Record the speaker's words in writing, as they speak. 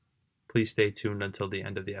Please stay tuned until the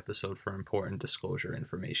end of the episode for important disclosure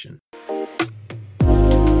information.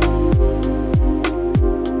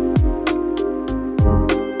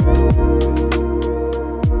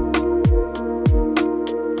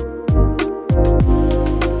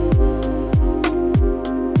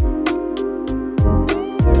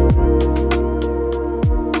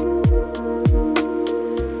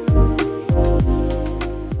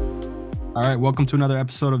 All right, welcome to another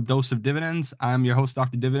episode of Dose of Dividends. I'm your host,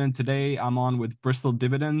 Dr. Dividend. Today, I'm on with Bristol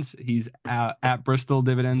Dividends. He's at Bristol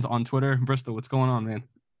Dividends on Twitter. Bristol, what's going on, man?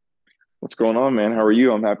 What's going on, man? How are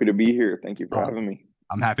you? I'm happy to be here. Thank you for Oh, having me.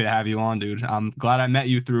 I'm happy to have you on, dude. I'm glad I met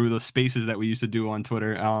you through the spaces that we used to do on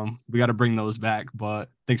Twitter. We got to bring those back, but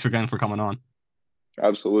thanks again for coming on.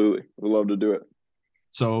 Absolutely. Would love to do it.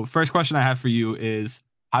 So, first question I have for you is,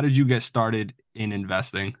 how did you get started in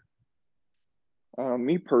investing?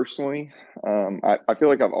 Me personally, I feel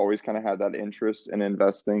like I've always kind of had that interest in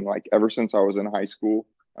investing, like ever since I was in high school,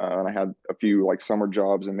 and I had a few like summer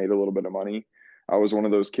jobs and made a little bit of money. I was one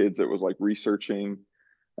of those kids that was like researching,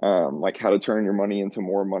 like how to turn your money into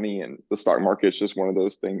more money, and the stock market is just one of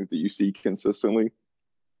those things that you see consistently.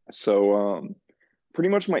 So, pretty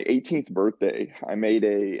much my 18th birthday, I made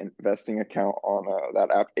a investing account on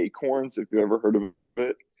that app Acorns. If you've ever heard of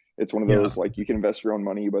it, it's one of Yeah. those like you can invest your own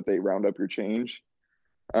money, but they round up your change.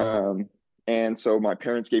 Um, and so my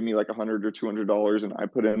parents gave me like $100 or $200, and I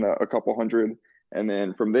put in a couple hundred. And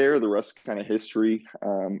then from there, the rest kind of history.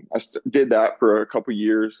 Did that for a couple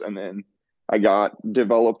years, and then I got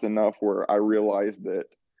developed enough where I realized that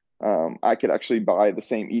I could actually buy the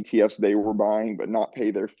same ETFs they were buying, but not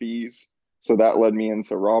pay their fees. So that led me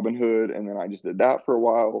into Robinhood, and then I just did that for a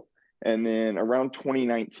while. And then around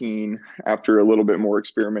 2019, after a little bit more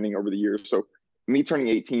experimenting over the years, so me turning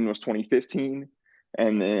 18 was 2015.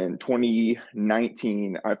 And then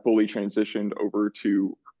 2019, I fully transitioned over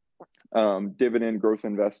to dividend growth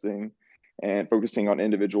investing and focusing on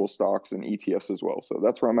individual stocks and ETFs as well. So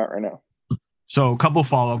that's where I'm at right now. So, a couple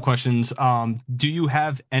follow-up questions. Do you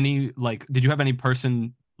have any did you have any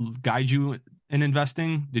person guide you in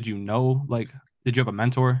investing? Did you know did you have a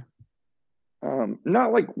mentor?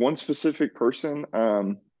 Not like one specific person.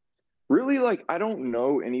 Really, like I don't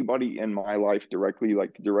know anybody in my life directly,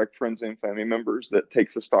 like direct friends and family members that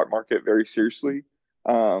takes the stock market very seriously.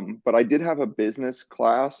 But I did have a business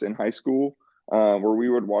class in high school where we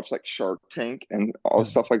would watch like Shark Tank and all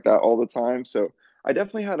stuff like that all the time. So I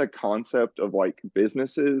definitely had a concept of like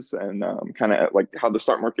businesses and kind of like how the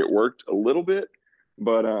stock market worked a little bit.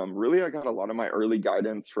 But really, I got a lot of my early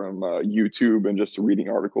guidance from YouTube and just reading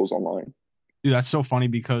articles online. Dude, that's so funny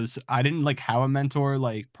because I didn't have a mentor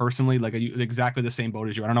personally, exactly the same boat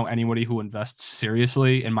as you. I don't know anybody who invests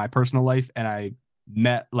seriously in my personal life. And I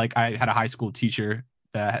had a high school teacher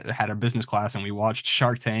that had a business class, and we watched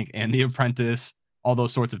Shark Tank and The Apprentice, all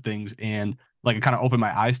those sorts of things. And it kind of opened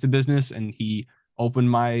my eyes to business, and he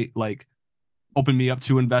opened opened me up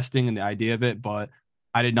to investing and the idea of it. But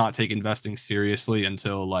I did not take investing seriously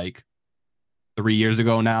until 3 years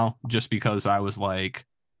ago now, just because I was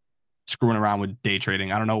screwing around with day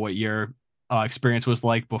trading. I don't know what your experience was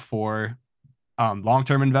like before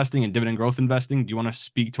long-term investing and dividend growth investing. Do you want to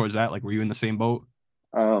speak towards that? Were you in the same boat?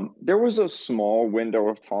 There was a small window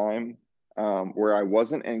of time where I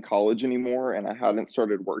wasn't in college anymore and I hadn't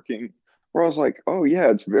started working, where I was like, oh yeah,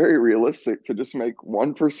 it's very realistic to just make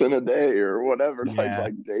 1% a day or whatever. Like Yeah,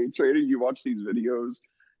 day trading, you watch these videos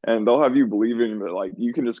and they'll have you believing that like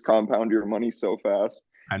you can just compound your money so fast.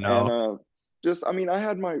 I And know. just I mean, I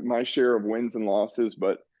had my share of wins and losses,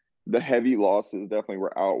 but the heavy losses definitely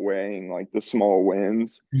were outweighing like the small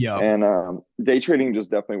wins. Yep. And day trading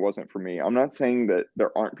just definitely wasn't for me. I'm not saying that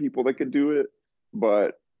there aren't people that could do it,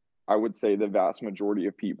 but I would say the vast majority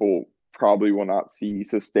of people probably will not see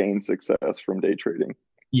sustained success from day trading.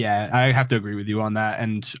 Yeah, I have to agree with you on that.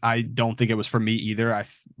 And I don't think it was for me either. I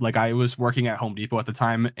was working at Home Depot at the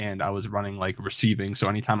time, and I was running receiving. So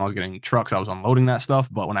anytime I was getting trucks, I was unloading that stuff.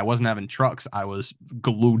 But when I wasn't having trucks, I was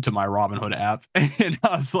glued to my Robinhood app. And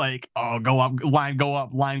I was like, oh, go up, line, go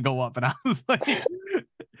up, line, go up. And I was like,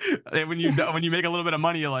 and when you make a little bit of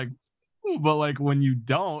money, you're like, "Ooh," but when you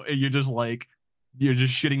don't, you're just you're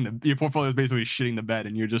just shitting your portfolio is basically shitting the bed,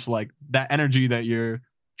 and you're just that energy that you're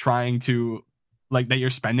trying to that you're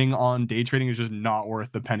spending on day trading is just not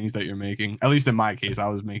worth the pennies that you're making. At least in my case, I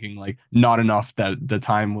was making not enough that the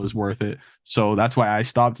time was worth it. So that's why I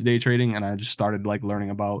stopped day trading, and I just started learning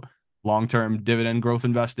about long-term dividend growth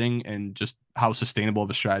investing and just how sustainable of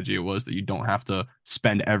a strategy it was that you don't have to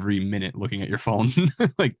spend every minute looking at your phone.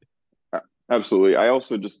 like Absolutely. I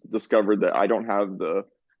also just discovered that I don't have the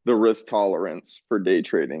risk tolerance for day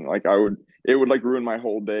trading. Like I would it would like ruin my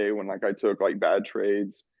whole day when like I took like bad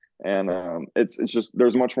trades. And it's just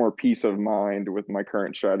there's much more peace of mind with my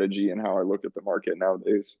current strategy and how I look at the market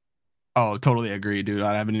nowadays. Oh, totally agree, dude.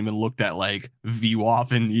 I haven't even looked at like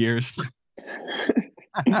VWAP in years.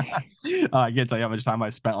 I can't tell you how much time I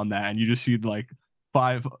spent on that, and you just see like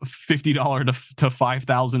 $50 to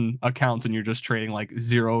 5,000 accounts, and you're just trading like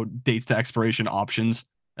zero dates to expiration options,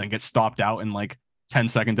 and get stopped out in like 10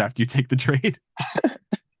 seconds after you take the trade.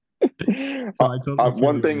 So I One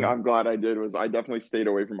totally thing agree. I'm glad I did was I definitely stayed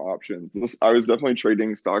away from options. I was definitely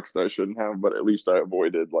trading stocks that I shouldn't have, but at least I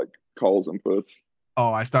avoided like calls and puts.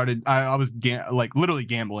 Oh, I was like literally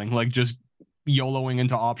gambling, like just YOLOing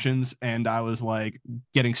into options, and I was like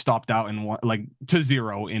getting stopped out in one, like to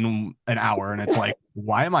zero in an hour, and it's like,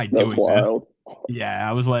 why am I That's doing this? wild. Yeah,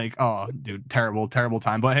 I was like, oh, dude, terrible, terrible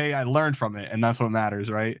time. But hey, I learned from it, and that's what matters,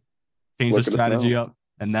 right? Change the Look at us strategy now. up,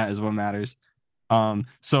 and that is what matters.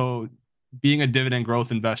 So being a dividend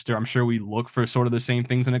growth investor, I'm sure we look for sort of the same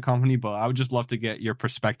things in a company, but I would just love to get your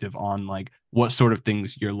perspective on like what sort of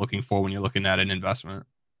things you're looking for when you're looking at an investment.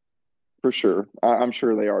 For sure. I'm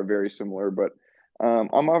sure they are very similar, but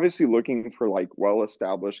I'm obviously looking for like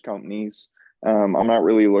well-established companies. I'm not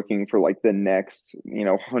really looking for like the next,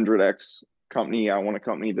 100x company. I want a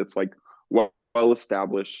company that's like well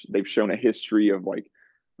established. They've shown a history of like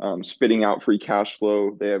spitting out free cash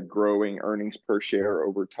flow. They have growing earnings per share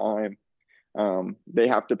over time. They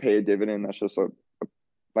have to pay a dividend. That's just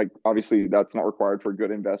like obviously that's not required for a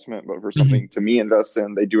good investment, but for Mhm. something to me invest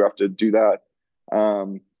in, they do have to do that.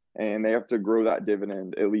 And they have to grow that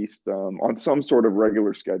dividend at least on some sort of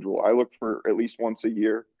regular schedule. I look for at least once a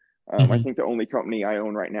year. I Mhm. think the only company I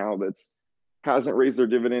own right now that's hasn't raised their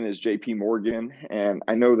dividend is JP Morgan, and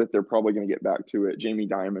I know that they're probably going to get back to it. Jamie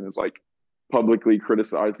Dimon is like publicly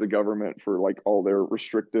criticized the government for like all their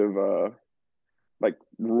restrictive like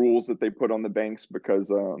rules that they put on the banks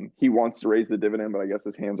because he wants to raise the dividend, but I guess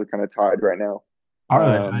his hands are kind of tied right now. Are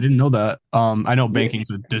they? I Um, didn't know that. I know yeah,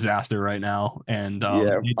 banking's a disaster right now, and yeah.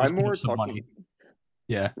 they I'm just put up more some talking money.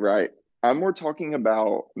 Yeah. right. I'm more talking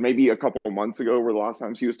about maybe a couple of months ago, were the last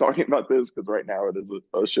times he was talking about this because right now it is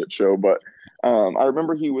a shit show. But I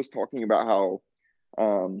remember he was talking about how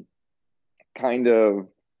um, kind of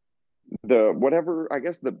the whatever I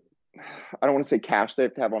guess the I don't want to say cash they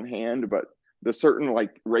have to have on hand, but the certain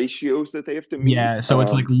like ratios that they have to meet. Yeah. So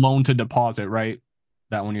it's like loan to deposit, right?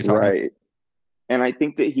 That one you're talking about. Right. And I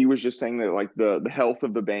think that he was just saying that like the health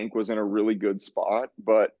of the bank was in a really good spot,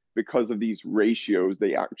 but because of these ratios,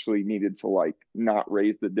 they actually needed to like not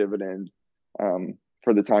raise the dividend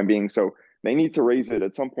for the time being. So they need to raise it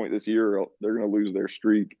at some point this year. Or they're going to lose their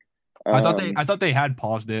streak. I thought they had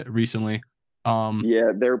paused it recently. Um,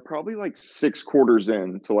 Yeah, they're probably like 6 quarters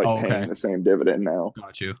in to like oh, paying okay. the same dividend now.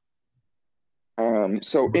 Got you. So I'm looking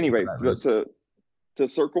for anyway, that list. to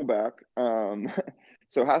circle back,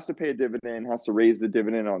 so has to pay a dividend, has to raise the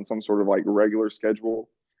dividend on some sort of like regular schedule.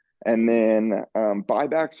 And then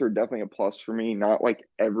buybacks are definitely a plus for me. Not like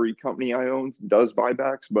every company I own does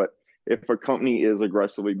buybacks, but if a company is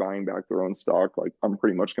aggressively buying back their own stock, like I'm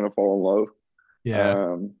pretty much going to fall in Yeah.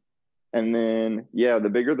 love. And then, yeah, the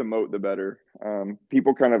bigger the moat, the better.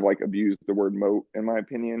 People kind of like abuse the word moat, in my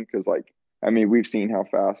opinion, because like, I mean, we've seen how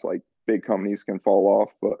fast like big companies can fall off,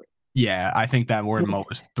 but Yeah. I think that word moat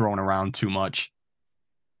is thrown around too much.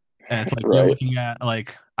 And it's like you're right. looking at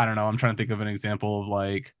like, I don't know, I'm trying to think of an example of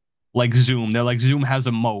like Zoom. They're like Zoom has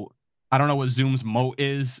a moat. I don't know what Zoom's moat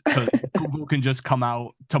is because Google can just come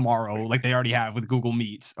out tomorrow, like they already have with Google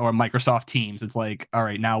Meets or Microsoft Teams. It's like, all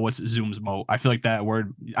right, now what's Zoom's moat? I feel like that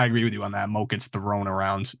word, I agree with you on that. Moat gets thrown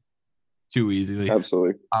around too easily.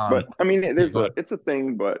 Absolutely. Um, But I mean, it yeah, is go ahead. it's a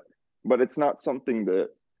thing, but it's not something that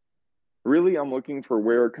really I'm looking for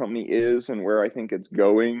where a company is and where I think it's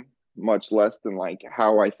going, much less than like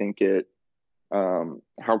how I think it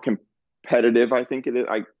how competitive I think it is.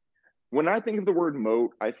 I when I think of the word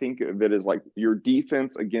moat, I think of it as like your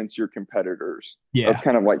defense against your competitors. That's Yeah.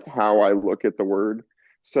 kind of like how I look at the word.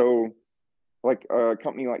 So like a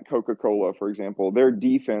company like Coca-Cola, for example, their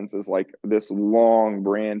defense is like this long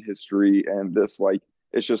brand history and this like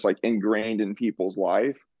it's just like ingrained in people's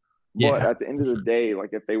life. But Yeah. at the end of the day, like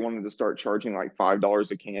if they wanted to start charging like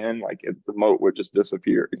 $5 a can, like the moat would just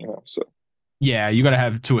disappear. So Yeah, you got to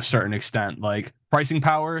have to a certain extent, like pricing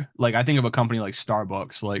power. Like I think of a company like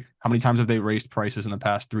Starbucks. Like how many times have they raised prices in the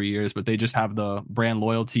past 3 years? But they just have the brand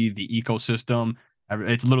loyalty, the ecosystem.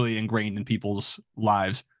 It's literally ingrained in people's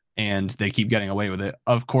lives, and they keep getting away with it.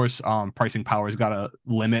 Of course, pricing power has got a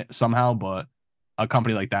limit somehow, but a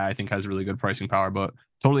company like that I think has really good pricing power. But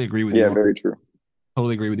totally agree with yeah, you on very true.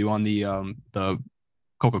 totally agree with you on the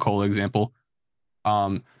Coca Cola example.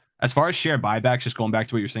 Um, As far as share buybacks, just going back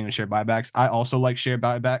to what you're saying with share buybacks, I also like share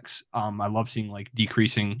buybacks. I love seeing like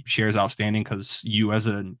decreasing shares outstanding because you, as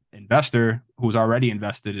an investor who's already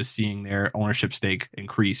invested, is seeing their ownership stake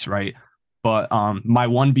increase, right? But my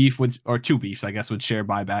one beef with, or two beefs, I guess, with share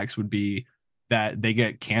buybacks would be that they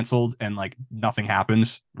get canceled and like nothing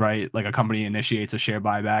happens, right? Like a company initiates a share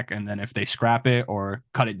buyback, and then if they scrap it or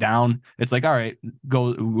cut it down, it's like, all right,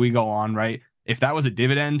 we go on, right? If that was a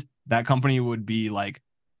dividend, that company would be like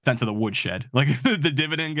sent to the woodshed. Like if the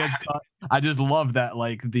dividend gets cut. I just love that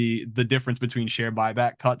like the difference between share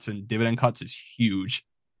buyback cuts and dividend cuts is huge.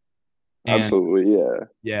 And Absolutely, yeah.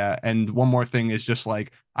 yeah, and one more thing is just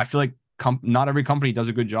like I feel like not every company does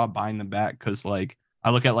a good job buying them back because like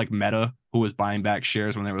I look at like Meta who was buying back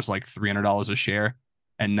shares when there was like $300 a share,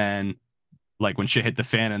 and then like when shit hit the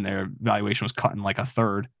fan and their valuation was cut in like a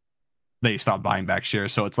third, they stopped buying back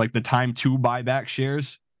shares. So it's like the time to buy back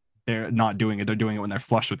shares, they're not doing it. They're doing it when they're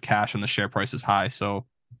flushed with cash and the share price is high. So,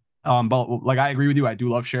 but like I agree with you. I do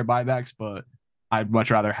love share buybacks, but I'd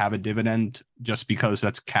much rather have a dividend just because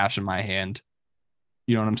that's cash in my hand.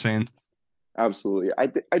 You know what I'm saying? Absolutely. I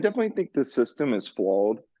definitely think the system is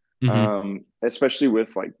flawed, Hmm. especially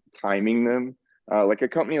with like timing them. Like a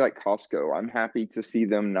company like Costco, I'm happy to see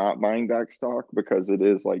them not buying back stock because it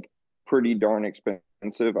is like pretty darn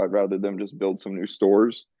expensive. I'd rather them just build some new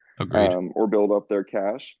stores, Agreed. or build up their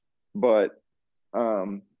cash. But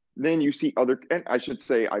um, then you see other, and I should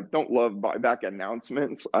say, I don't love buyback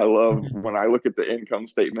announcements. I love when I look at the income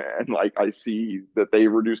statement and like I see that they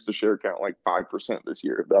reduced the share count like 5% this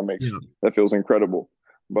year. Yeah. That feels incredible.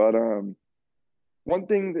 But one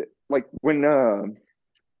thing that like when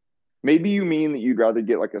maybe you mean that you'd rather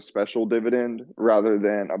get like a special dividend rather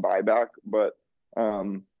than a buyback, but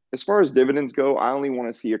as far as dividends go, I only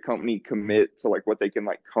want to see a company commit to like what they can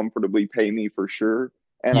like comfortably pay me for sure.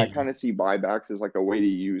 And I Yeah. kind of see buybacks as like a way to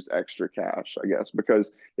use extra cash, I guess,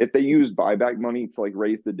 because if they use buyback money to like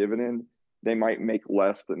raise the dividend, they might make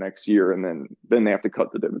less the next year, and then they have to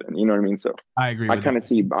cut the dividend. You know what I mean? So I agree I with that. kind of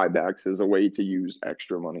see buybacks as a way to use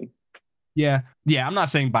extra money. Yeah. Yeah. I'm not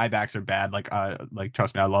saying buybacks are bad. Like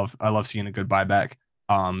trust me, I love seeing a good buyback.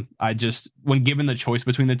 I just when given the choice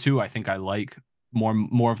between the two, I think I like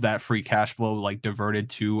more of that free cash flow like diverted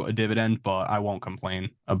to a dividend, but I won't complain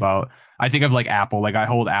about I think of like Apple. Like I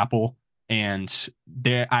hold Apple and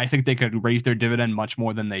they I think they could raise their dividend much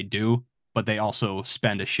more than they do, but they also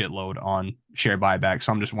spend a shitload on share buyback.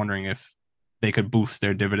 So I'm just wondering if they could boost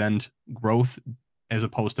their dividend growth as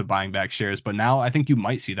opposed to buying back shares. But now I think you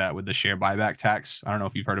might see that with the share buyback tax. I don't know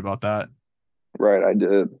if you've heard about that. Right, I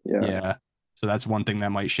did. Yeah. Yeah. So that's one thing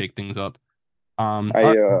that might shake things up. All I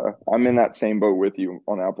right. I'm in that same boat with you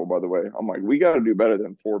on Apple, by the way. I'm like, we got to do better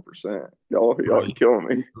than 4%. Y'all are Right. killing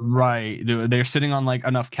me. Right. Dude, they're sitting on like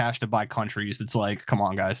enough cash to buy countries. It's like, come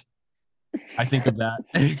on, guys. I think of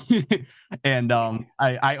that. And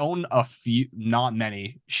I own a few, not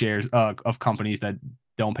many shares of companies that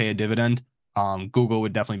don't pay a dividend. Google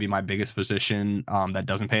would definitely be my biggest position that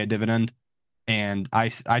doesn't pay a dividend. And I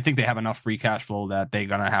think they have enough free cash flow that they're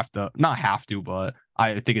gonna have to not have to, but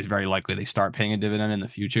I think it's very likely they start paying a dividend in the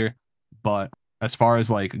future. But as far as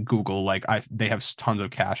like Google, like they have tons of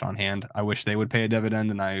cash on hand. I wish they would pay a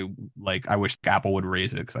dividend, and I wish Apple would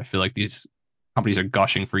raise it because I feel like these companies are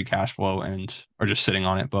gushing free cash flow and are just sitting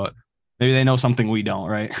on it. But maybe they know something we don't,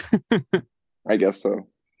 right? I guess so.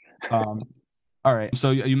 um, all right.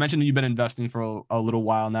 So you mentioned that you've been investing for a little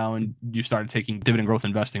while now, and you started taking dividend growth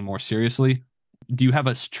investing more seriously. Do you have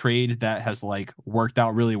a trade that has like worked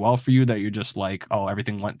out really well for you that you're just like, oh,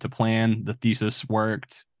 everything went to plan, the thesis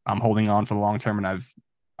worked, I'm holding on for the long term, and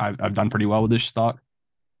I've done pretty well with this stock?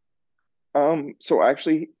 So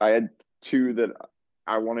actually, I had two that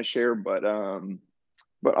I want to share, but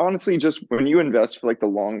honestly, just when you invest for like the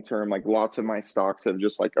long term, like lots of my stocks have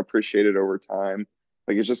just like appreciated over time.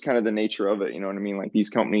 Like it's just kind of the nature of it, you know what I mean? Like these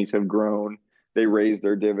companies have grown, they raised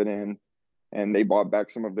their dividend, and they bought back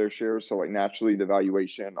some of their shares. So like naturally, the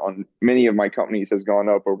valuation on many of my companies has gone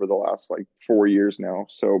up over the last like 4 years now.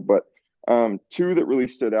 So, but two that really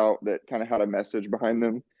stood out that kind of had a message behind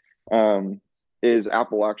them, um, is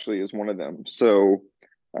Apple actually is one of them. So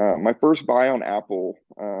my first buy on Apple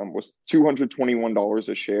was $221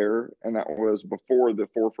 a share, and that was before the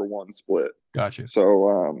 4-for-1 split. Gotcha.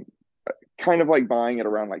 So kind of like buying it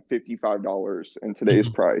around like $55 in today's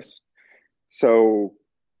Mhm. price. So,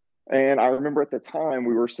 and I remember at the time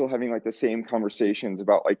we were still having like the same conversations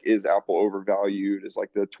about like, is Apple overvalued? Is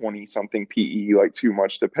like the 20 something PE like too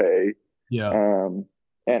much to pay? Yeah. Um,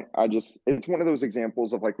 and it's one of those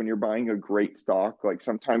examples of like when you're buying a great stock, like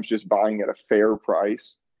sometimes just buying at a fair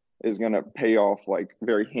price is going to pay off like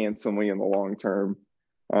very handsomely in the long term.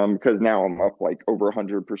 because now I'm up like over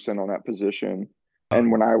 100% on that position. Oh,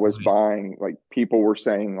 And when I was nice. buying, like people were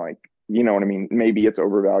saying, like, you know what I mean? Maybe it's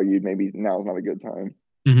overvalued. Maybe now's not a good time.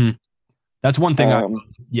 Hmm. That's one thing Um,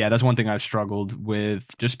 yeah, that's one thing I've struggled with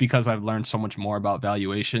just because I've learned so much more about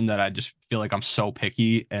valuation that I just feel like I'm so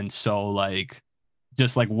picky and so like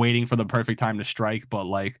just like waiting for the perfect time to strike. But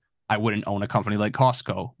like I wouldn't own a company like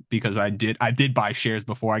Costco because I did buy shares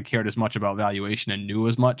before I cared as much about valuation and knew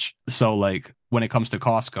as much. So like when it comes to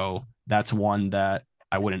Costco, that's one that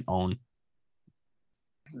I wouldn't own.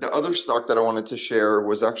 the other stock that I wanted to share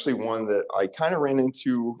was actually one that I kind of ran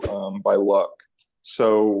into by luck.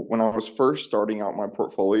 So when I was first starting out my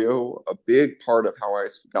portfolio, a big part of how I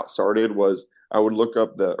got started was I would look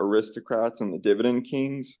up the aristocrats and the dividend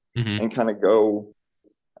kings Hmm. and kind of go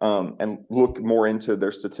and look more into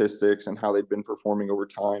their statistics and how they've been performing over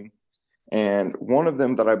time. And one of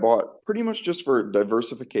them that I bought pretty much just for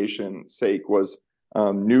diversification sake was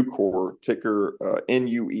Nucor, ticker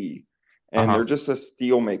NUE, and Uh-huh. they're just a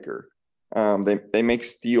steel maker. They make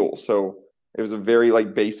steel, so it was a very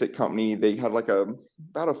like basic company. They had like a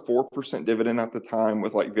about a 4% dividend at the time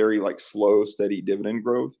with like very like slow, steady dividend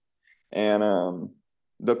growth. And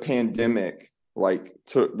the pandemic like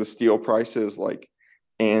took the steel prices like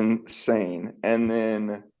insane. And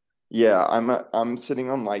then yeah, I'm sitting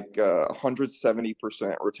on like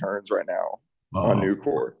 170% returns right now on Oh,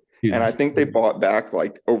 Nucor. dude, And I that's think they bought back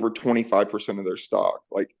like over 25% of their stock.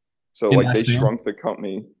 Like so in like that they span. shrunk the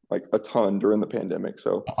company like a ton during the pandemic.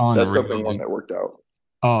 So that's Unreal, definitely one dude. that worked out.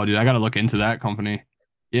 Oh, dude, I gotta look into that company.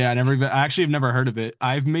 Yeah, I actually have never heard of it.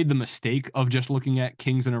 I've made the mistake of just looking at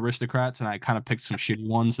kings and aristocrats, and I kind of picked some shitty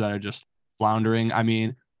ones that are just floundering. I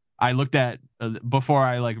mean, I looked at before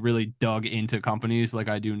I like really dug into companies like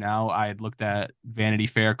I do now. I had looked at Vanity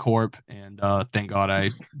Fair Corp, and thank God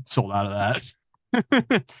I sold out of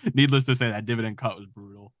that. Needless to say, that dividend cut was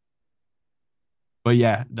brutal. But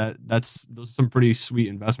yeah, that's those are some pretty sweet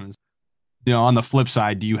investments. On the flip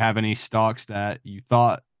side, do you have any stocks that you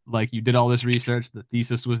thought like you did all this research, the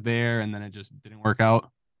thesis was there, and then it just didn't work out?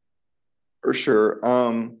 For sure.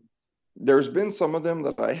 There's been some of them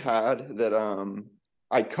that I had that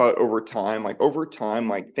I cut over time. Like over time,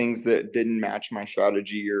 like things that didn't match my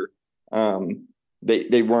strategy or um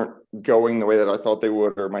they weren't going the way that I thought they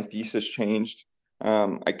would, or my thesis changed.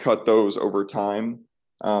 I cut those over time.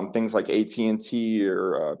 Things like AT&T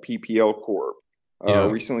or PPL Corp.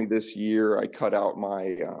 Yeah. Recently this year, I cut out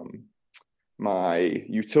my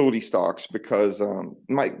utility stocks because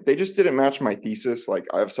my they just didn't match my thesis. Like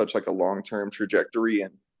I have such like a long term trajectory,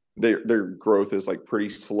 and their growth is like pretty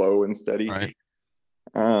slow and steady. Right.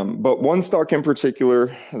 But one stock in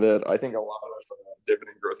particular that I think a lot of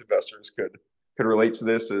dividend growth investors could relate to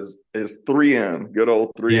this is 3M, good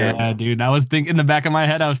old 3M. Yeah, dude. I was thinking in the back of my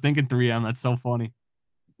head, I was thinking 3M. That's so funny.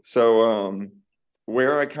 So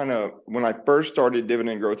where I kind of when I first started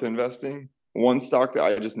dividend growth investing, one stock that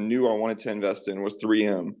I just knew I wanted to invest in was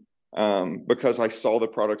 3M. Because I saw the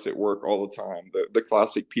products at work all the time. The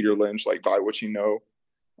classic Peter Lynch, like buy what you know.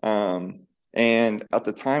 And at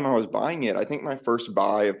the time I was buying it, I think my first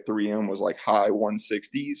buy of 3M was like high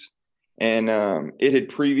 160s. And it had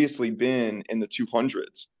previously been in the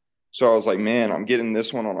 200s. So I was like, man, I'm getting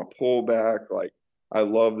this one on a pullback. Like, I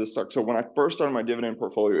love this stock. So when I first started my dividend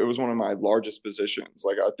portfolio, it was one of my largest positions.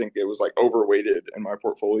 Like, I think it was like overweighted in my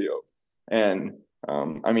portfolio. And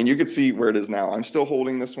I mean, you could see where it is now. I'm still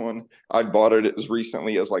holding this one. I bought it as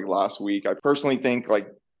recently as like last week. I personally think like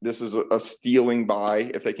this is a stealing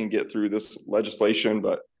buy if they can get through this legislation,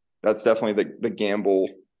 but that's definitely the gamble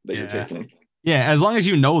that you're Yeah. taking. Yeah, as long as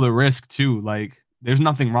you know the risk too, like there's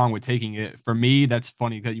nothing wrong with taking it. For me, that's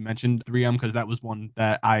funny that you mentioned 3M because that was one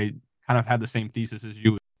that I kind of had the same thesis as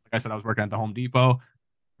you. Like I said, I was working at the Home Depot.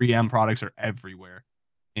 3M products are everywhere.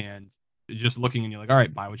 And just looking and you're like, all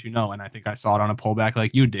right, buy what you know. And I think I saw it on a pullback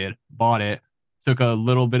like you did, bought it, took a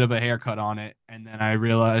little bit of a haircut on it. And then I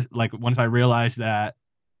realized, like, once I realized that,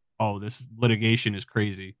 oh, this litigation is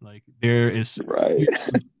crazy. Like, there is Right.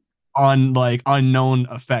 on like unknown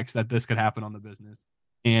effects that this could happen on the business.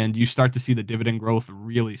 And you start to see the dividend growth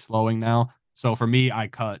really slowing now. So for me, I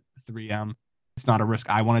cut 3M. It's not a risk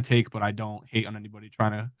I want to take, but I don't hate on anybody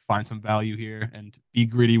trying to find some value here and be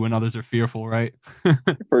greedy when others are fearful, right?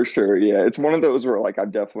 For sure. Yeah. It's one of those where like I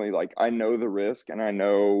definitely like I know the risk and I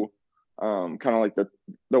know kind of like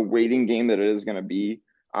the waiting game that it is going to be.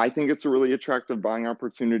 I think it's a really attractive buying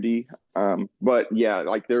opportunity. But yeah,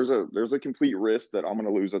 like there's a complete risk that I'm going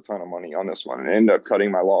to lose a ton of money on this one and end up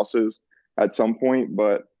cutting my losses at some point.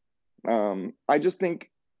 But I just think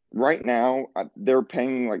right now they're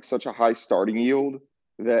paying like such a high starting yield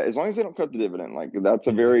that as long as they don't cut the dividend, like that's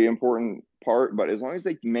a Yeah. very important part, but as long as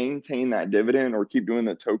they maintain that dividend or keep doing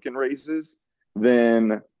the token raises,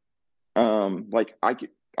 then like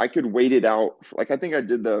I could wait it out. Like I think I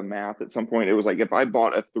did the math at some point. It was like if I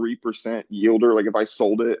bought a 3% yielder, like if I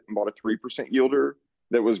sold it and bought a 3% yielder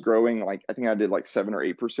that was growing, like I think I did like 7 or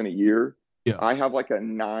 8% a year. Yeah. I have like a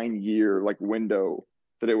 9 year like window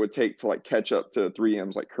that it would take to like catch up to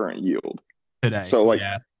 3M's like current yield. Today. So like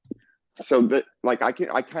Yeah. so that like I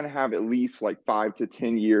kind of have at least like 5 to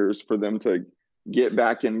 10 years for them to get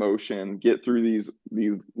back in motion, get through these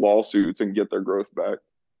lawsuits and get their growth back.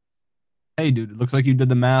 Hey, dude, it looks like you did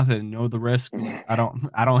the math and know the risk. Like, I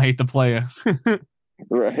don't hate the player.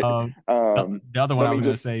 Right. The other one Let I was me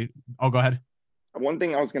gonna just say. Oh, go ahead. one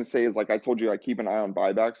thing I was gonna say is like I told you I keep an eye on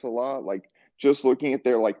buybacks a lot. Like just looking at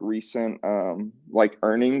their like recent like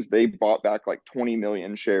earnings, they bought back like 20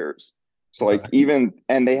 million shares. So like Okay. even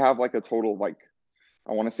and they have like a total of like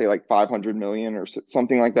I want to say like 500 million or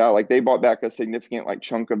something like that. Like they bought back a significant like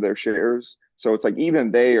chunk of their shares. So it's like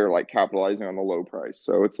even they are like capitalizing on the low price.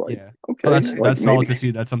 So it's like, Yeah. Oh, okay, like that's solid to maybe,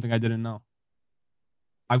 see. That's something I didn't know.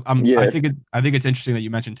 I yeah, think it's interesting that you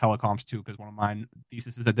mentioned telecoms too, because one of my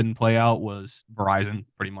theses that didn't play out was Verizon,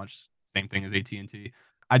 pretty much same thing as AT&T.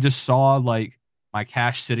 I just saw like my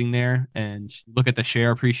cash sitting there and look at the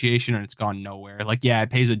share appreciation and it's gone nowhere. Like, yeah, it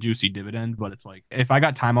pays a juicy dividend, but it's like if I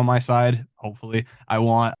got time on my side, hopefully, I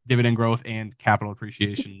want dividend growth and capital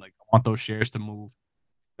appreciation. Like, I want those shares to move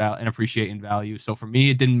and appreciate in value. So for me,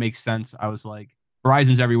 it didn't make sense. I was like,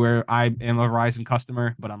 Verizon's everywhere. I am a Verizon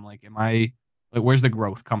customer, but I'm like, am I like, where's the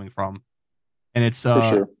growth coming from? And it's for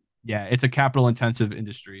sure. yeah, it's a capital intensive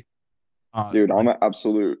industry. Dude, I'm Like an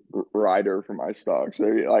absolute rider for my stocks.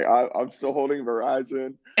 Maybe like I'm still holding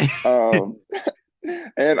Verizon. Um,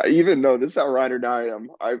 and even though this is how ride or die I am,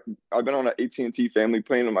 I've been on an AT&T family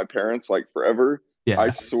plan with my parents like forever. I yeah.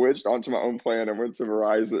 switched onto my own plan and went to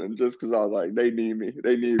Verizon just because I was like, they need me.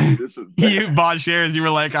 They need me. This is You bought shares. You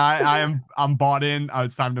were like, I'm bought in.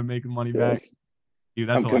 It's time to make money back. yes, Dude,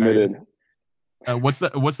 that's I'm hilarious. committed.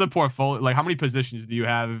 What's the portfolio like? How many positions do you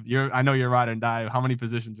have? I know you're ride and die. How many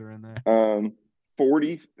positions are in there? Um,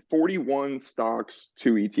 41 stocks,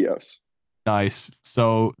 two ETFs. Nice.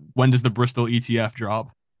 So when does the Bristol ETF drop?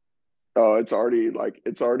 Oh, it's already in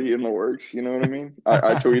the works. You know what I mean?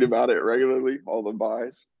 I tweet about it regularly, all the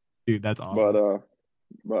buys. Dude, that's But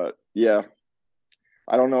awesome. yeah,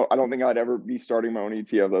 I don't know. I don't think I'd ever be starting my own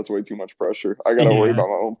ETF. That's way too much pressure. I got to worry Yeah. about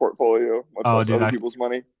my own portfolio, much Oh, less dude, other I people's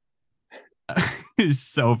money.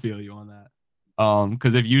 so feel you on that.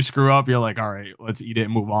 Because if you screw up, you're like, all right, let's eat it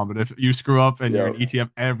and move on. But if you screw up and you're Yeah. an ETF,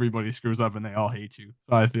 everybody screws up and they all hate you.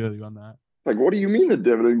 So I feel you on that. Like, what do you mean the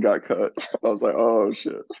dividend got cut? I was like, oh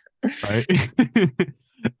shit. Right?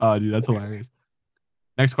 Oh, dude, that's hilarious.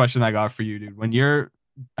 Next question I got for you, dude.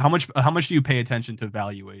 How much do you pay attention to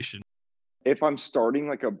valuation? If I'm starting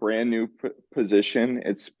like a brand new position,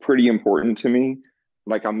 it's pretty important to me.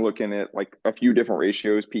 Like I'm looking at like a few different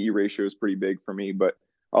ratios. PE ratio is pretty big for me, but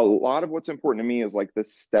a lot of what's important to me is like the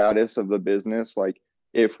status of the business, like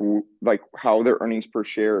if like how their earnings per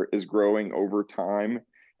share is growing over time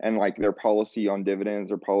and like their policy on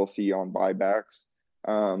dividends or policy on buybacks.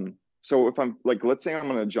 So if I'm like, let's say I'm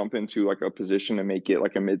going to jump into like a position and make it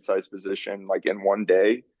like a mid-sized position, like in one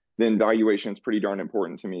day, then valuation is pretty darn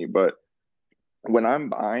important to me. But when I'm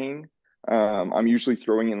buying, I'm usually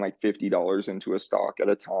throwing in like $50 into a stock at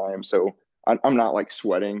a time. So I'm not like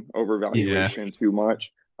sweating over Yeah. valuation too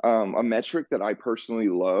much. A metric that I personally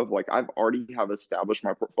love, like I've already have established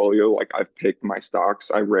my portfolio, like I've picked my stocks.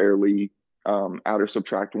 I rarely add or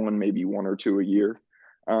subtract one, maybe one or two a year.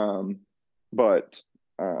 Um, but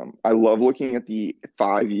I love looking at the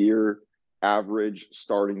 5 year average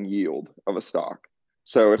starting yield of a stock.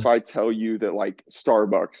 So if I tell you that like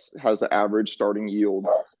Starbucks has an average starting yield,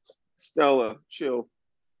 Stella, chill.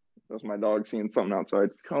 That's my dog seeing something outside.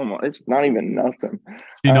 Come on, it's not even nothing.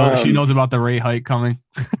 She Um, knows about the rate hike coming.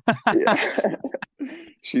 yeah,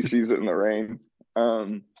 she sees it in the rain.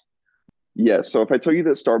 Um, yeah, so if I tell you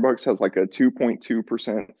that Starbucks has like a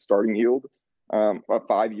 2.2% starting yield, a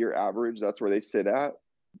 5 year average, that's where they sit at.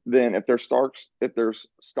 Then if their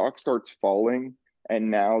stock starts falling and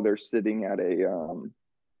now they're sitting at a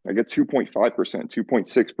like a 2.5%,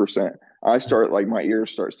 2.6%, I start like my ears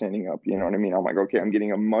start standing up. You know what I mean? I'm like, okay, I'm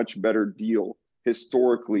getting a much better deal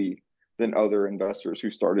historically than other investors who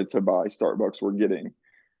started to buy Starbucks were getting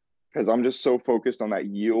because I'm just so focused on that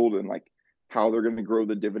yield and like how they're going to grow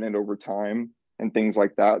the dividend over time and things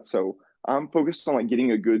like that. So I'm focused on like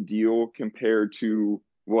getting a good deal compared to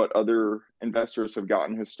what other investors have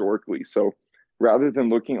gotten historically. So rather than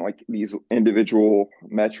looking at like these individual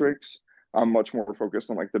metrics, I'm much more focused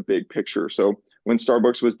on like the big picture. So when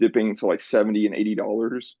Starbucks was dipping to like 70 and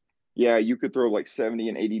 $80, yeah, you could throw like 70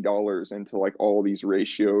 and $80 into like all these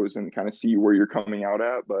ratios and kind of see where you're coming out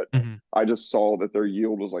at. But Hmm. I just saw that their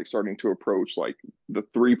yield was like starting to approach like the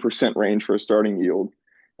 3% range for a starting yield.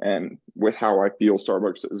 And with how I feel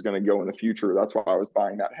Starbucks is going to go in the future, that's why I was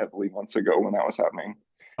buying that heavily months ago when that was happening.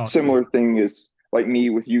 Oh, Similar same. thing is like me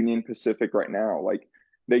with Union Pacific right now. Like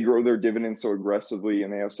they grow their dividends so aggressively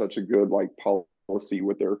and they have such a good like policy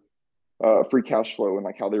with their free cash flow and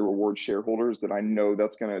like how they reward shareholders that I know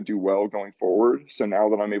that's going to do well going forward. So now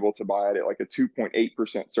that I'm able to buy it at like a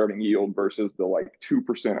 2.8% starting yield versus the like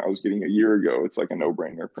 2% I was getting a year ago, it's like a no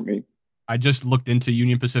brainer for me. I just looked into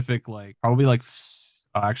Union Pacific like probably like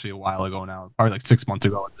actually a while ago now, probably like 6 months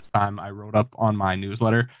ago at this time. I wrote up on my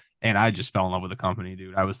newsletter and I just fell in love with the company,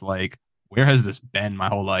 dude. I was like, where has this been my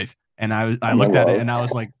whole life? And I I'm in looked at it love. and I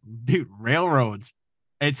was like, dude, railroads.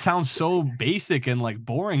 It sounds so basic and like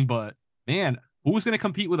boring, but man, who's gonna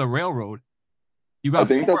compete with a railroad? You I got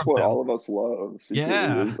think four that's of what them. all of us love secretly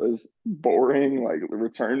Yeah. is boring, like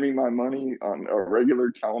return me my money on a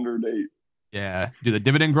regular calendar date. Yeah, dude, the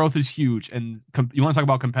dividend growth is huge, and you want to talk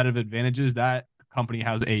about competitive advantages? That company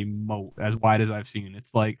has a moat as wide as I've seen.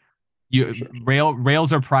 It's like For you sure.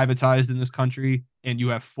 rails are privatized in this country, and you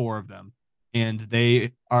have four of them, and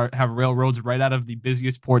they are have railroads right out of the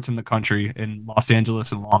busiest ports in the country in Los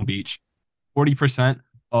Angeles and Long Beach. 40%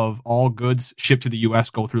 of all goods shipped to the U.S.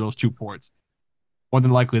 go through those two ports. More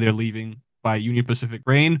than likely, they're leaving by Union Pacific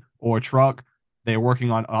grain or truck. They're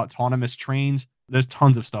working on autonomous trains. There's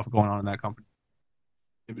tons of stuff going on in that company.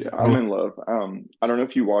 Yeah, Dividend I'm growth. in love. I don't know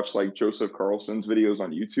if you watch like Joseph Carlson's videos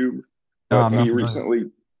on YouTube, No, but I'm not he familiar. recently,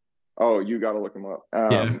 oh, you got to look him up.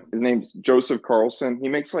 Yeah. His name's Joseph Carlson. He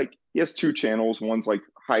makes like he has two channels. One's like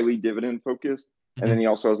highly dividend focused, and then Hmm. he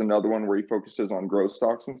also has another one where he focuses on growth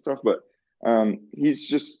stocks and stuff. But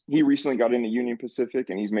he recently got into Union Pacific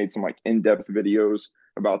and he's made some like in-depth videos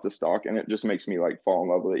about the stock, and it just makes me like fall in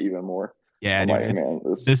love with it even more. Yeah, I'm dude. like, It's man,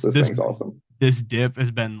 this this this this thing's awesome. this dip has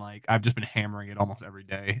been like I've just been hammering it almost every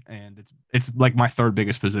day, and it's like my third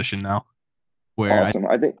biggest position now. Where I Awesome.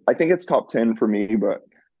 I think it's top 10 for me, but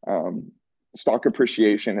um, stock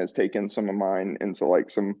appreciation has taken some of mine into like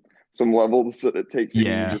some levels that it takes me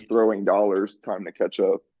yeah, just throwing dollars time to catch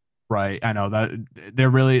up. right. I know that they're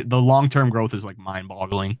really the long term growth is like mind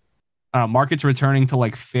boggling. Market's returning to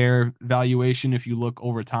like fair valuation if you look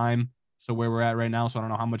over time. So where we're at right now, so I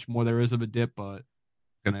don't know how much more there is of a dip, but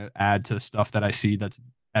gonna add to stuff that I see that's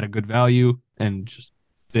at a good value and just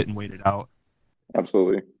sit and wait it out.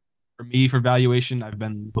 Absolutely. For me, for valuation, I've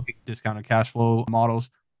been looking at discounted cash flow models,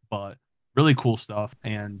 but really cool stuff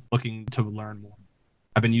and looking to learn more.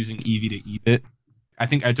 I've been using EV to EBIT. I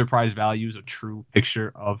think enterprise value is a true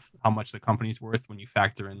picture of how much the company's worth when you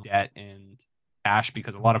factor in debt and cash,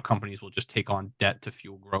 because a lot of companies will just take on debt to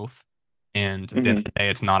fuel growth. And at the end of Hmm. the day,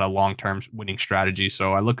 it's not a long term winning strategy.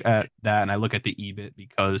 So I look at that and I look at the EBIT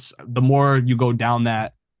because the more you go down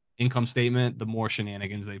that income statement, the more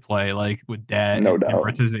shenanigans they play, like with debt No and doubt.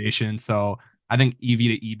 amortization. So I think EV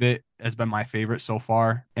to EBIT has been my favorite so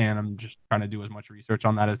far. And I'm just trying to do as much research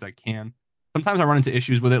on that as I can. Sometimes I run into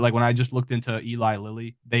issues with it. Like when I just looked into Eli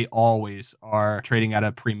Lilly, they always are trading at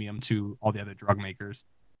a premium to all the other drug makers.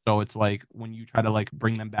 So it's like when you try to like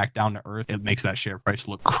bring them back down to earth, it makes that share price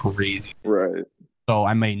look crazy. Right. So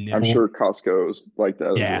I may I'm nibble. sure Costco's like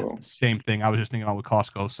that as Yeah, well. same thing. I was just thinking about with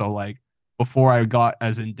Costco. So like before I got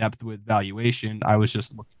as in depth with valuation, I was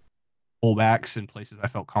just looking at pullbacks in places I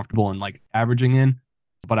felt comfortable in like averaging in,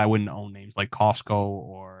 but I wouldn't own names like Costco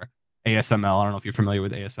or ASML. I don't know if you're familiar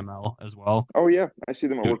with ASML as well. Oh yeah, I see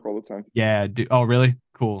them at Dude, work all the time. yeah, dude. Oh, really?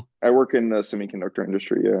 Cool. I work in the semiconductor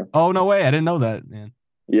industry. Yeah. Oh, no way. I didn't know that, man.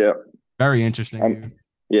 Yeah. Very interesting, I'm dude.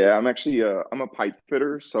 yeah, I'm actually I'm a pipe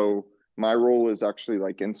fitter, so my role is actually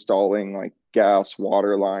like installing like gas,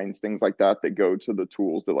 water lines, things like that that go to the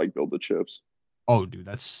tools that like build the chips. Oh, dude,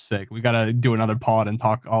 that's sick. We gotta do another pod and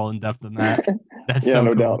talk all in depth on that. That's Yeah, so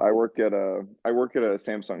no doubt. cool. I work at a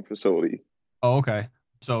Samsung facility Oh, okay.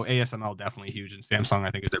 So ASML definitely huge, and Samsung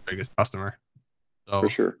I think is their biggest customer. for So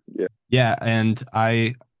sure. Yeah. yeah, and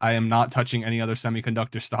I am not touching any other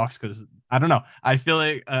semiconductor stocks because I don't know. I feel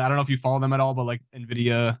like I don't know if you follow them at all, but like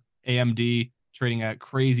Nvidia, AMD trading at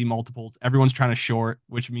crazy multiples. Everyone's trying to short,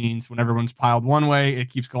 which means when everyone's piled one way, it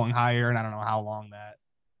keeps going higher, and I don't know how long that's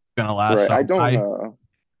gonna last. Right. So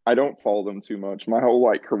I don't follow them too much. My whole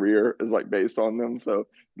like career is like based on them, so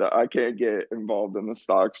that I can't get involved in the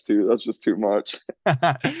stocks too. That's just too much.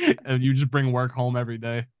 you just bring work home every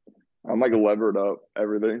day. I'm like levered up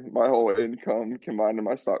everything. My whole income combined in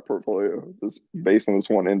my stock portfolio is based on this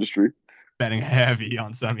one industry. Betting heavy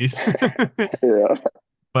on semis. Yeah.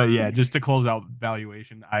 But yeah, just to close out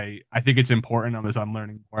valuation, I think it's important as I'm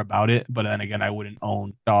learning more about it. But then again, I wouldn't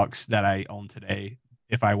own stocks that I own today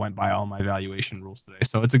if I went by all my valuation rules today.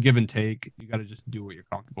 So it's a give and take. You got to just do what you're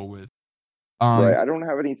comfortable with. Right. Um, I don't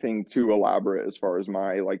have anything too elaborate as far as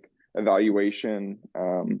my like evaluation,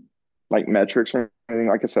 like metrics or anything.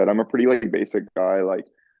 Like I said, I'm a pretty like basic guy. Like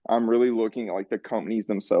I'm really looking at like the companies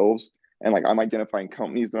themselves and like I'm identifying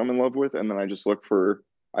companies that I'm in love with. And then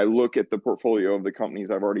I look at the portfolio of the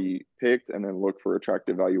companies I've already picked and then look for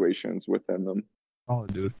attractive valuations within them. oh,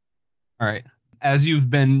 dude. All right. As you've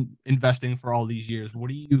been investing for all these years, what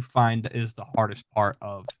do you find is the hardest part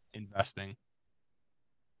of investing?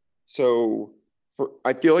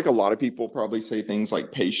 I feel like a lot of people probably say things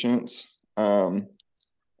like patience.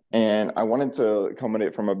 And I wanted to come at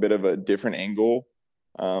it from a bit of a different angle.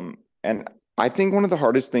 And I think one of the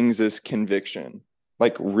hardest things is conviction,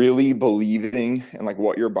 like really believing in like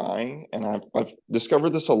what you're buying. And I've discovered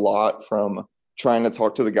this a lot from trying to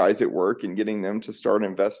talk to the guys at work and getting them to start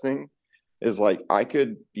investing. Is like I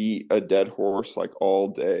could beat a dead horse like all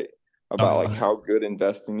day Talk about like about it. how good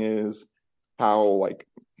investing is, how like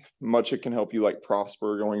much it can help you like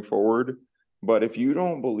prosper going forward. But if you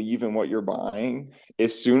don't believe in what you're buying,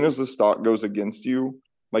 as soon as the stock goes against you,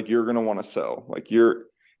 like you're gonna want to sell. Like you're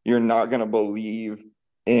not gonna believe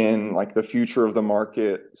in like the future of the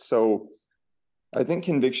market. So I think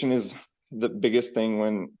conviction is the biggest thing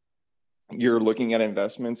when you're looking at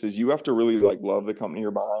investments is you have to really like love the company you're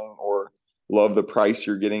buying or love the price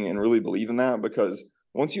you're getting and really believe in that because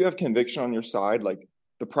once you have conviction on your side, like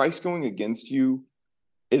the price going against you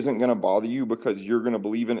isn't going to bother you because you're going to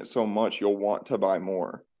believe in it so much you'll want to buy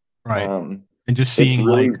more. Right. Um, And just it's seeing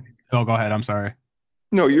really like, oh, go ahead. I'm sorry.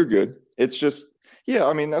 no, you're good. It's just yeah,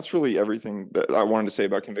 I mean that's really everything that I wanted to say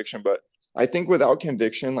about conviction. But I think without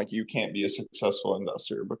conviction, like you can't be a successful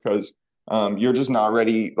investor because you're just not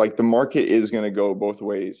ready. Like the market is going to go both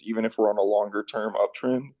ways, even if we're on a longer term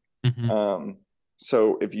uptrend. Mhm. Um,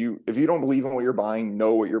 so if you don't believe in what you're buying,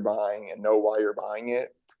 know what you're buying, and know why you're buying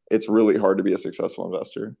it, it's really hard to be a successful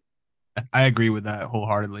investor. I agree with that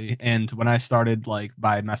wholeheartedly. And when I started like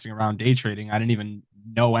by messing around day trading, I didn't even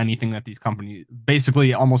know anything that these companies,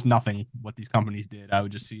 basically almost nothing what these companies did. I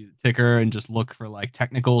would just see the ticker and just look for like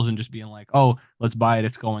technicals and just being like, oh, let's buy it.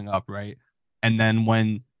 It's going up, right? And then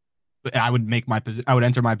when I would make my position, I would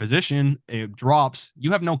enter my position, it drops.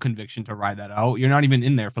 You have no conviction to ride that out. You're not even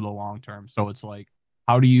in there for the long term. So it's like,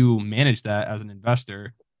 how do you manage that as an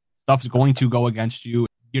investor? Stuff's going to go against you.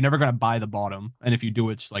 You're never going to buy the bottom. And if you do,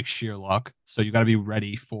 it's like sheer luck. So you got to be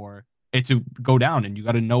ready for it to go down and you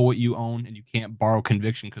got to know what you own and you can't borrow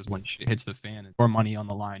conviction because when shit hits the fan and more money on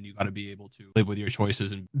the line, you got to be able to live with your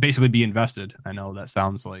choices and basically be invested. I know that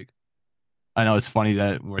sounds like, I know it's funny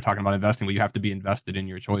that we're talking about investing, but you have to be invested in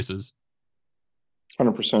your choices.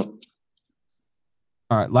 100%.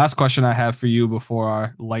 All right, last question I have for you before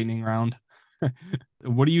our lightning round.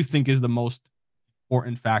 What do you think is the most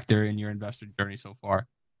important factor in your investor journey so far?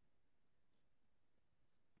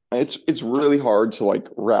 It's really hard to like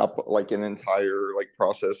wrap like an entire like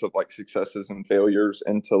process of like successes and failures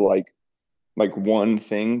into like one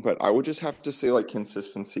thing, but I would just have to say like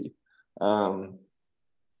consistency. Um,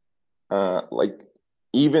 like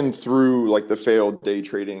even through like the failed day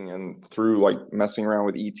trading and through like messing around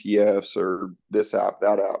with ETFs or this app,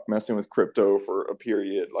 that app, messing with crypto for a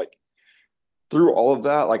period, like through all of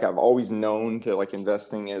that, like I've always known that like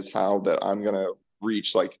investing is how that I'm gonna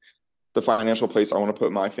reach like the financial place I want to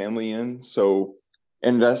put my family in. So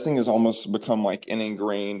investing has almost become like an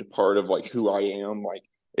ingrained part of like who I am. Like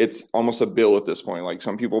it's almost a bill at this point. Like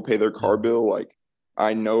some people pay their car Mhm. bill. Like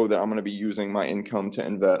I know that I'm going to be using my income to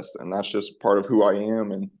invest, and that's just part of who I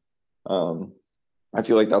am. And um, I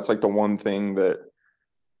feel like that's like the one thing that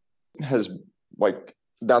has like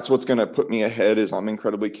that's what's going to put me ahead is I'm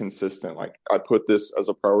incredibly consistent. Like I put this as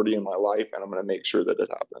a priority in my life, and I'm going to make sure that it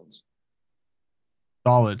happens.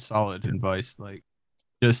 Solid, solid advice. Like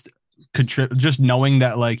just just knowing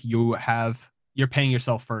that like you're paying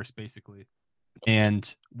yourself first, basically.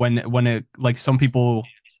 And when it like some people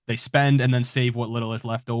they spend and then save what little is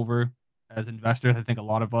left over as investors. I think a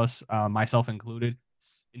lot of us, myself included,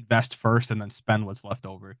 invest first and then spend what's left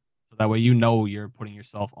over. So that way you know you're putting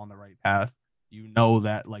yourself on the right path. You know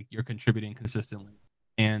that like you're contributing consistently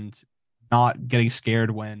and not getting scared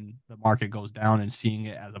when the market goes down and seeing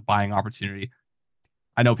it as a buying opportunity.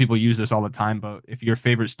 I know people use this all the time, but if your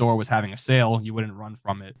favorite store was having a sale, you wouldn't run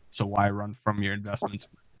from it. So why run from your investments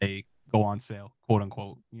when they go on sale, quote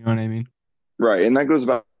unquote? You know what I mean? Right. And that goes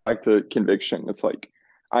back to conviction. It's like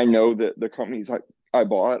I know that the companies I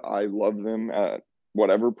bought, I love them at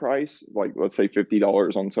whatever price, like let's say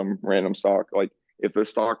 $50 on some random stock. Like if the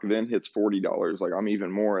stock then hits $40, like I'm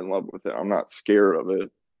even more in love with it. I'm not scared of it.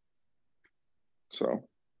 So,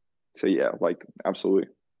 so yeah, like absolutely.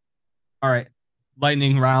 All right.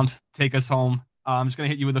 Lightning round. Take us home. I'm just gonna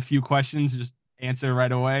hit you with a few questions. Just answer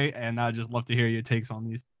right away, and I just love to hear your takes on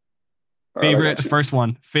these. All right, I Favorite got you. first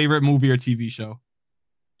one. Favorite movie or TV show?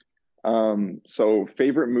 So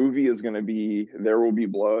favorite movie is gonna be There Will Be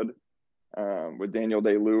Blood, with Daniel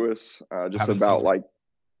Day-Lewis. Just Haven't about seen it. like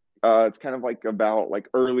it's kind of like about like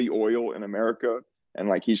early oil in America, and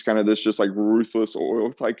like he's kind of this just like ruthless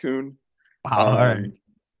oil tycoon. Wow. All right. Um,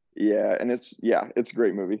 yeah, and it's a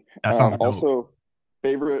great movie. That sounds dope. Also,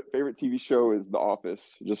 favorite TV show is The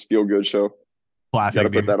Office. Just feel good show. Got to Classic,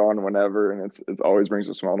 put dude. that on whenever, and it always brings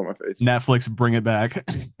a smile to my face. Netflix, bring it back.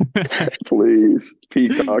 Please,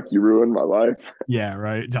 Peacock, you ruined my life. Yeah,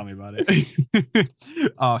 right. Tell me about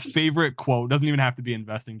it. Favorite quote doesn't even have to be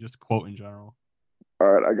investing, just quote in general. All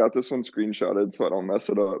right, I got this one screenshotted so I don't mess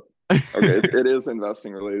it up. Okay, it is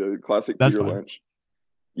investing related. Classic That's Peter fine. Lynch.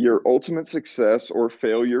 Your ultimate success or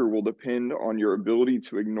failure will depend on your ability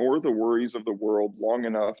to ignore the worries of the world long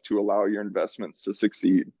enough to allow your investments to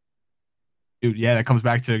succeed. Dude, yeah, that comes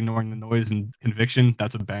back to ignoring the noise and conviction.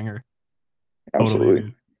 That's a banger. Totally, Absolutely.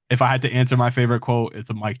 dude. If I had to answer my favorite quote, it's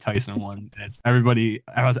a Mike Tyson one. It's everybody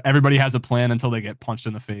has a plan until they get punched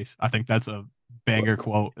in the face. I think that's a banger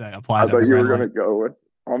quote that I applies thought you everywhere in were life. gonna go with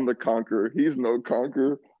I'm the conqueror. He's no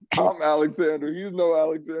conqueror. I'm Alexander. He's no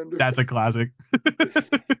Alexander. That's a classic.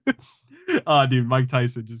 Dude, Mike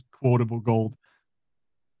Tyson, just quotable gold.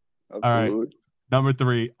 All right. Absolutely. Number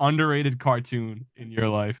three, underrated cartoon in your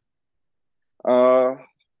life. Uh,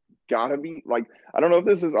 gotta be like I don't know if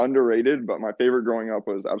this is underrated, but my favorite growing up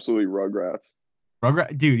was absolutely Rugrats.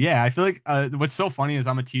 Rugrat, dude, yeah, I feel like what's so funny is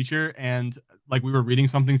I'm a teacher and like we were reading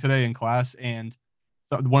something today in class and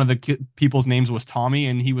so one of the people's names was Tommy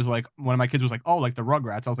and he was like one of my kids was like, "Oh, like the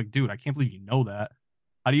Rugrats." I was like, "Dude, I can't believe you know that.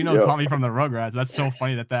 How do you know Yep. Tommy from the Rugrats?" That's so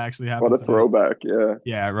funny that that actually What happened a today. throwback. Yeah.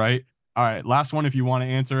 Yeah, right. All right, last one if you want to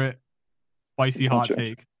answer it. Spicy hot Gotcha.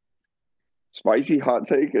 take. Spicy hot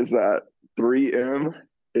take is that 3M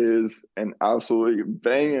is an absolutely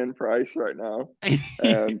banging price right now.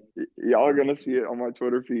 And y'all are gonna see it on my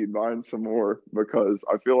Twitter feed buying some more because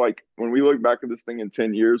I feel like when we look back at this thing in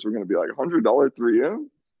 10 years, we're gonna be like $100 3M.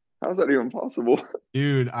 How's that even possible?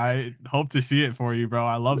 Dude, I hope to see it for you, bro.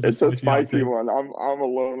 I love the It's a spicy hot spicy take. one. I'm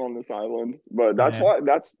alone on this island, but that's Yeah. why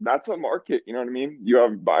that's a market. You know what I mean? You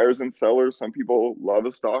have buyers and sellers. Some people love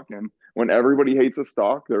a stock, and when everybody hates a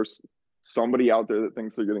stock, there's somebody out there that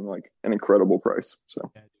thinks they're getting like an incredible price.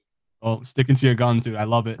 So Yeah. Well, sticking to your guns, dude. I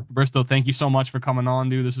love it. Bristol, thank you so much for coming on,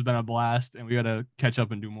 dude. This has been a blast, and we gotta catch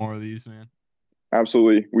up and do more of these, man.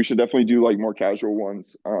 absolutely, we should definitely do like more casual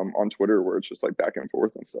ones on Twitter where it's just like back and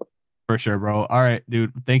forth and stuff. For sure, bro. All right,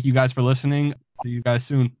 dude. Thank you guys for listening. See you guys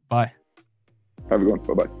soon. Bye. Have a good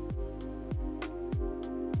one. Bye bye.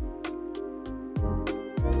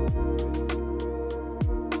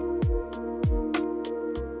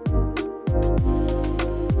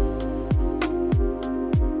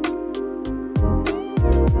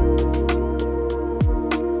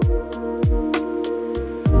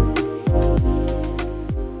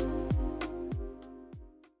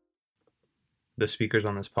 The speakers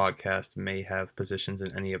on this podcast may have positions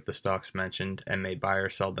in any of the stocks mentioned and may buy or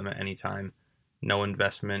sell them at any time. No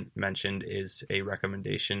investment mentioned is a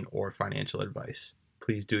recommendation or financial advice.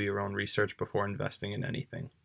 Please do your own research before investing in anything.